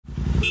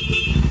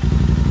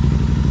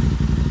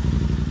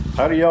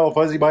Howdy y'all,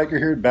 Fuzzy Biker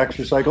here at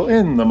Baxter Cycle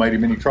in the mighty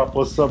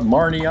metropolis of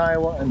Marnie,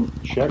 Iowa, and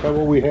check out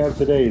what we have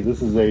today.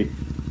 This is a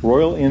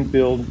Royal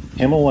Enfield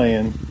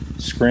Himalayan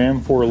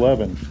Scram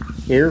 411,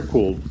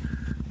 air-cooled,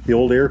 the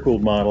old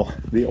air-cooled model,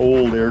 the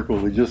old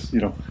air-cooled, we just,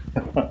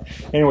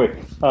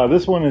 anyway,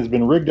 this one has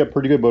been rigged up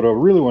pretty good, but I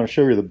really want to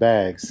show you the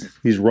bags,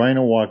 these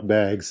RhinoWalk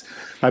bags.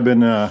 I've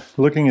been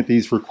looking at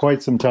these for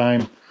quite some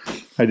time.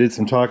 I did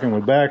some talking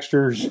with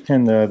Baxter's,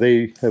 and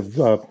they have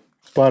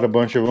bought a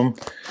bunch of them.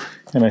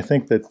 And I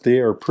think that they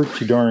are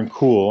pretty darn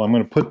cool. I'm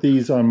going to put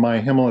these on my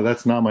Himalayan.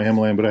 That's not my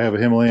Himalayan, but I have a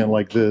Himalayan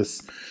like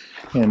this.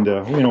 And,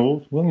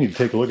 we'll need to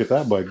take a look at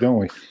that bike, don't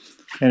we?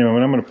 Anyway,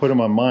 when I'm going to put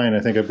them on mine, I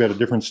think I've got a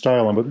different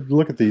style on. But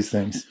look at these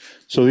things.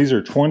 So these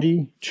are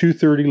 20 to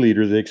 30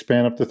 liter. They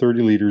expand up to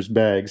 30 liters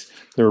bags.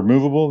 They're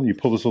removable. You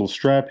pull this little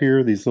strap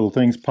here. These little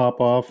things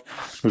pop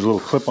off. There's a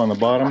little clip on the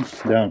bottom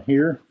down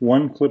here.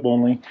 One clip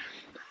only.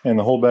 And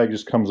the whole bag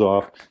just comes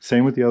off.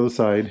 Same with the other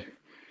side.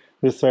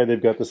 This side,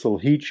 they've got this little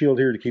heat shield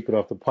here to keep it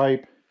off the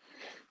pipe.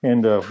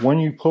 And when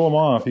you pull them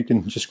off, you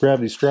can just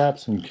grab these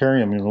straps and carry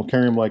them. And it'll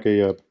carry them like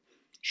a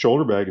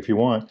shoulder bag if you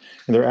want.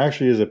 And there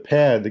actually is a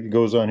pad that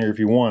goes on here if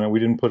you want it. We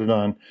didn't put it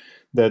on,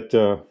 that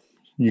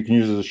you can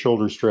use as a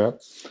shoulder strap.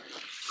 It's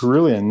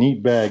really a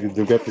neat bag.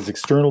 They've got these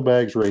external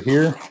bags right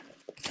here.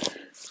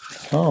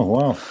 Oh,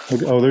 wow.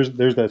 Oh,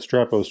 there's that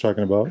strap I was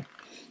talking about.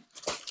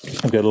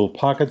 I've got little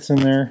pockets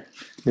in there.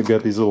 You've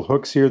got these little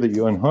hooks here that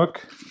you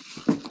unhook.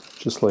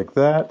 Just like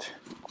that,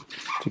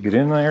 to get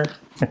in there.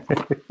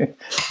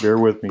 Bear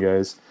with me,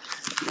 guys.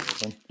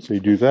 So you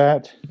do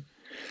that.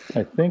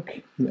 I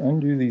think you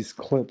undo these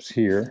clips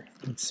here.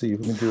 Let's see if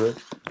we can do it.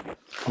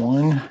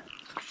 1,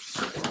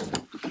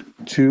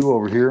 2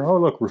 over here. Oh,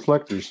 look,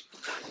 reflectors.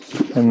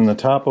 And then the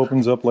top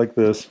opens up like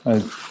this.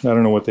 I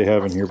don't know what they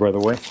have in here, by the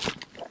way.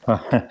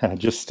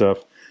 Just stuff.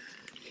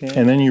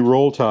 And then you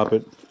roll top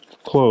it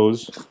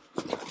closed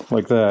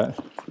like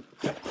that.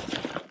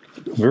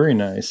 Very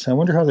nice. I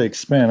wonder how they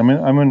expand.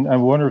 I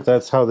wonder if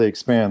that's how they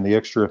expand, the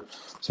extra.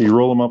 So you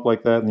roll them up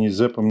like that and you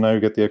zip them. Now you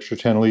get the extra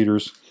 10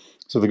 liters.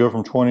 So they go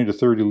from 20 to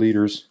 30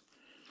 liters.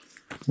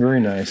 Very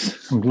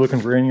nice. I'm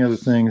looking for any other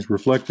things.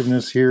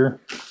 Reflectiveness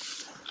here.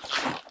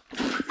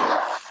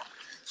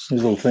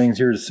 These little things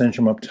here to cinch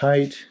them up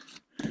tight.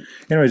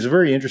 Anyway, it's a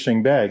very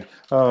interesting bag.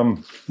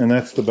 And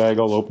that's the bag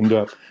all opened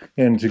up.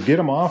 And to get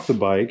them off the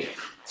bike,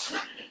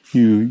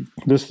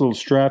 this little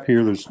strap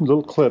here, there's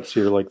little clips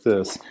here like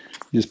this.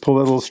 You just pull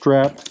that little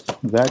strap,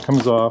 that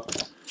comes off,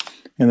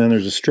 and then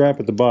there's a strap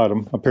at the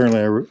bottom. Apparently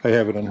I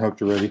have it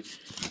unhooked already,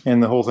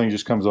 and the whole thing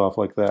just comes off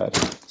like that.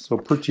 So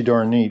pretty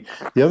darn neat.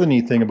 The other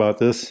neat thing about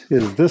this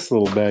is this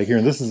little bag here,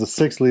 and this is a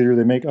 6 liter.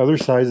 They make other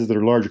sizes that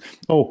are larger.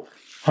 Oh,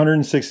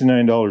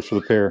 $169 for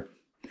the pair.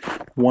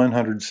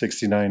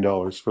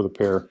 $169 for the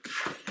pair.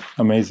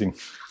 Amazing.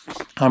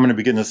 I'm going to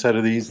be getting a set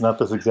of these, not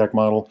this exact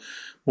model.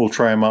 We'll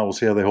try them out. We'll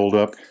see how they hold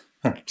up.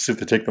 See if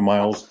they take the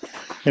miles.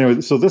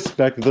 Anyway, so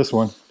back to this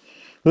one.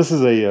 This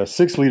is a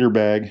 6 liter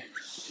bag,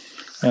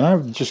 and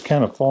I've just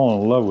kind of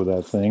fallen in love with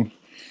that thing.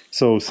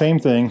 So same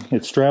thing,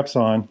 it straps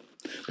on,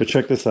 but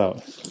check this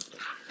out.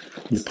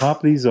 You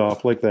pop these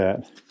off like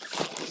that.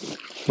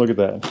 Look at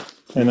that.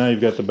 And now you've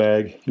got the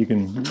bag. You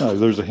can,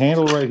 there's a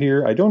handle right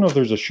here. I don't know if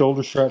there's a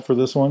shoulder strap for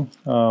this one.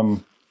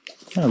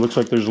 It looks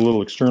like there's a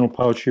little external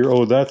pouch here.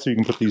 Oh, that's so you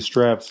can put these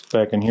straps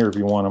back in here if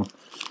you want them.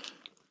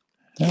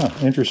 Yeah,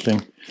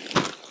 interesting.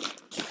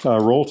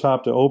 Roll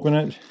top to open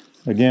it.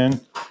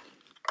 Again,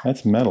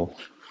 that's metal.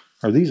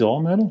 Are these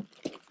all metal?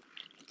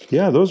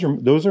 Yeah, those are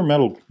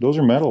metal. Those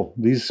are metal.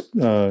 These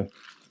are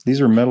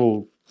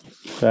metal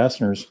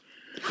fasteners.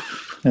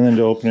 And then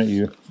to open it,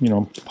 you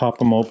pop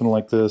them open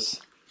like this,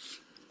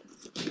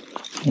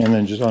 and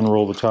then just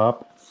unroll the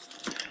top.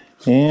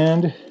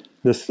 And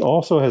this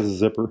also has a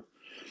zipper.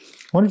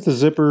 I wonder if the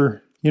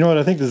zipper,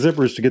 I think the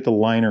zipper is to get the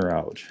liner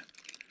out.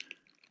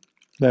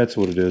 That's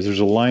what it is. There's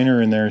a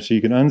liner in there, so you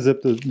can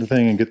unzip the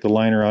thing and get the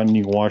liner out, and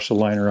you can wash the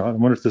liner out. I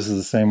wonder if this is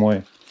the same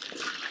way.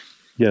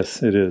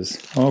 Yes, it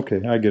is.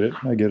 Okay, I get it.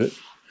 I get it.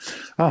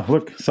 Ah,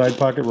 look, side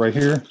pocket right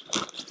here.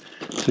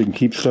 So you can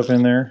keep stuff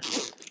in there.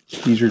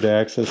 Easier to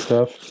access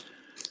stuff.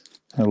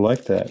 I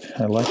like that.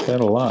 I like that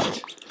a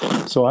lot.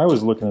 So I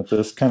was looking at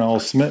this, kind of all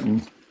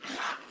smitten.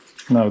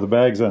 Now the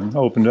bag's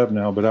opened up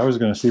now, but I was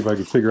going to see if I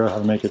could figure out how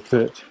to make it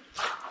fit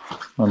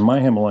on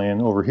my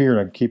Himalayan over here.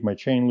 I could keep my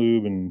chain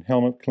lube and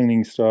helmet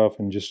cleaning stuff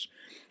and just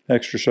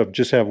extra stuff.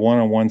 Just have one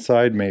on one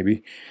side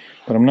maybe.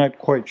 But I'm not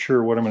quite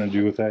sure what I'm going to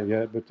do with that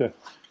yet. But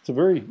it's a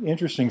very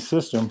interesting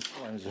system.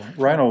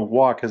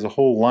 RhinoWalk has a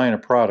whole line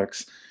of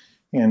products,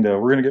 and we're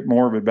going to get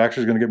more of it.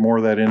 Baxter's going to get more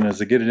of that in. As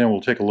they get it in, we'll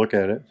take a look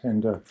at it.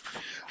 And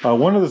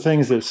one of the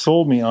things that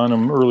sold me on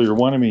them earlier,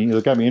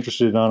 that got me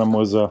interested on them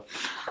was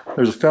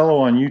there's a fellow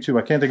on YouTube,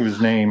 I can't think of his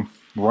name,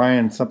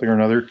 Ryan something or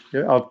another.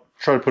 I'll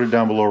try to put it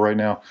down below right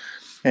now.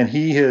 And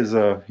he's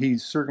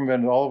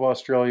circumvented all of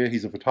Australia.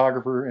 He's a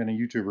photographer and a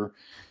YouTuber.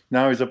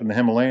 Now he's up in the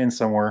Himalayan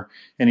somewhere,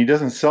 and he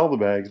doesn't sell the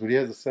bags, but he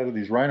has a set of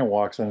these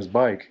RhinoWalks on his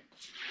bike.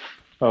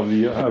 of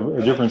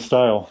a different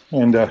style,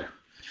 and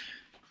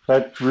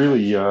that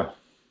really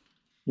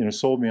you know,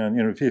 sold me on,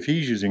 you know, if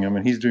he's using them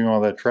and he's doing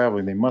all that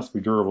traveling, they must be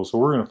durable. So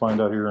we're going to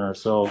find out here in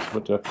ourselves.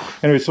 But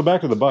anyway, so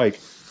back to the bike.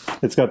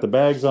 It's got the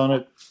bags on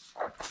it.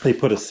 They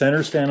put a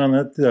center stand on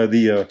that.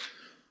 The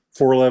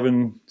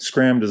 411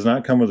 Scram does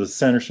not come with a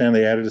center stand.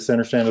 They added a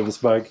center stand to this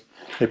bike.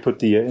 They put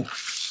the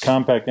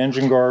compact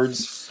engine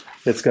guards.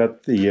 It's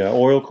got the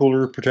oil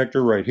cooler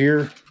protector right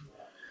here.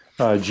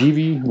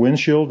 GV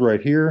windshield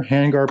right here,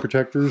 handguard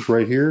protectors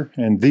right here,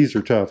 and these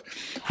are tough.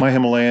 My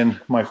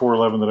Himalayan, my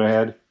 411 that I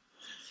had,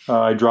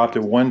 I dropped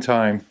it one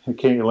time.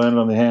 It landed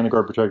on the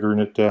handguard protector and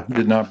it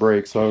did not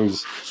break, so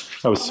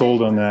I was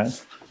sold on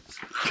that.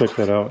 Check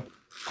that out.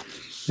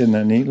 Isn't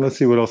that neat? Let's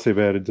see what else they've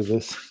added to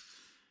this.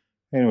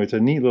 Anyway, it's a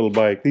neat little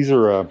bike. These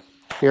are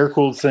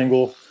air-cooled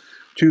single,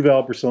 2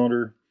 valve per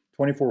cylinder,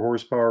 24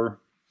 horsepower.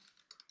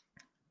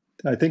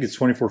 I think it's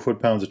 24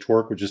 foot-pounds of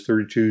torque, which is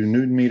 32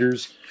 Newton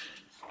meters.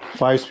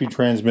 5-speed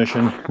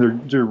transmission.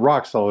 They're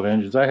rock solid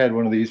engines. I had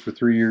one of these for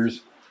 3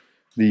 years,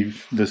 the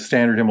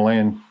standard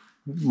Himalayan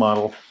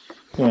model,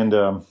 and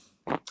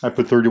I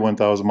put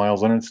 31,000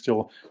 miles on it.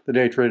 Still, the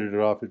day I traded it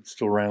off, it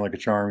still ran like a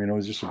charm. You know, it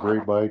was just a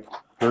great bike,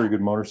 very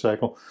good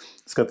motorcycle.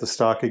 It's got the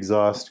stock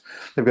exhaust.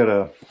 They've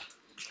got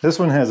this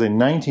one has a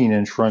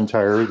 19-inch front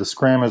tire. The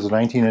Scram has a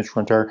 19-inch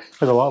front tire. It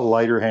has a lot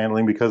lighter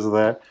handling because of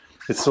that.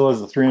 It still has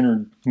the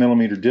 300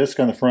 millimeter disc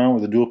on the front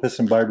with a dual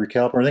piston bi-brake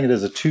caliper. I think it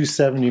has a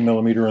 270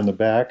 millimeter on the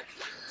back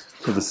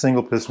with a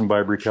single piston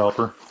bi-brake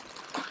caliper.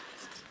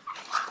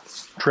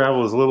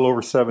 Travel is a little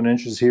over 7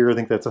 inches here. I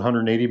think that's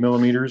 180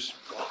 millimeters.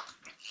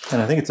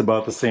 And I think it's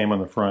about the same on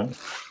the front.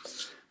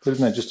 But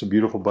isn't that just a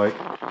beautiful bike?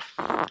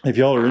 If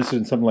y'all are interested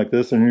in something like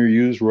this, a new or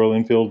used Royal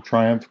Enfield,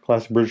 Triumph,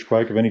 classic British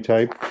bike of any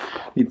type,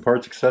 need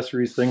parts,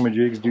 accessories,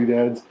 thingamajigs,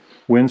 doodads,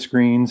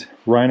 windscreens,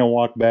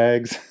 RhinoWalk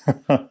bags.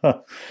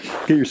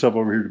 Get yourself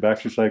over here to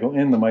Baxter Cycle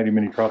in the mighty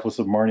metropolis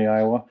of Marnie,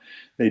 Iowa.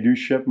 They do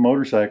ship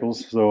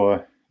motorcycles, so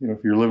you know,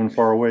 if you're living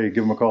far away,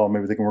 give them a call.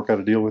 Maybe they can work out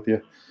a deal with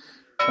you.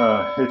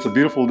 It's a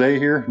beautiful day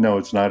here. No,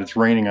 it's not. It's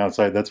raining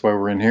outside. That's why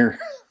we're in here.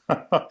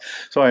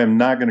 So I am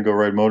not going to go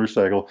ride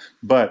motorcycle.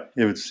 But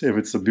if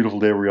it's a beautiful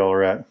day where y'all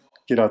are at,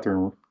 get out there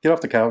and get off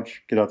the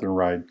couch, get out there and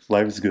ride.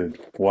 Life is good.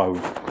 Wahoo.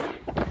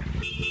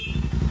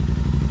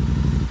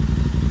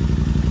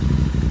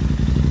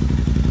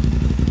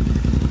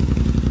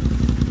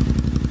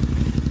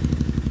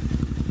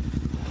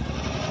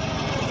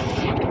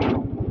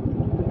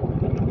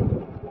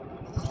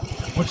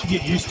 Once you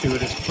get used to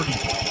it, it's pretty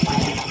easy.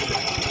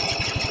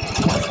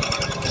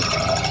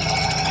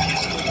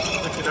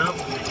 Pick it up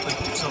and you click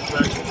yourself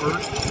back to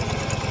first.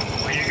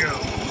 There you go.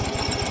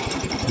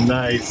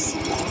 Nice.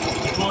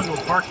 You go into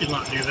a parking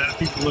lot and do that,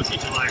 people look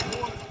at you like,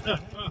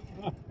 what?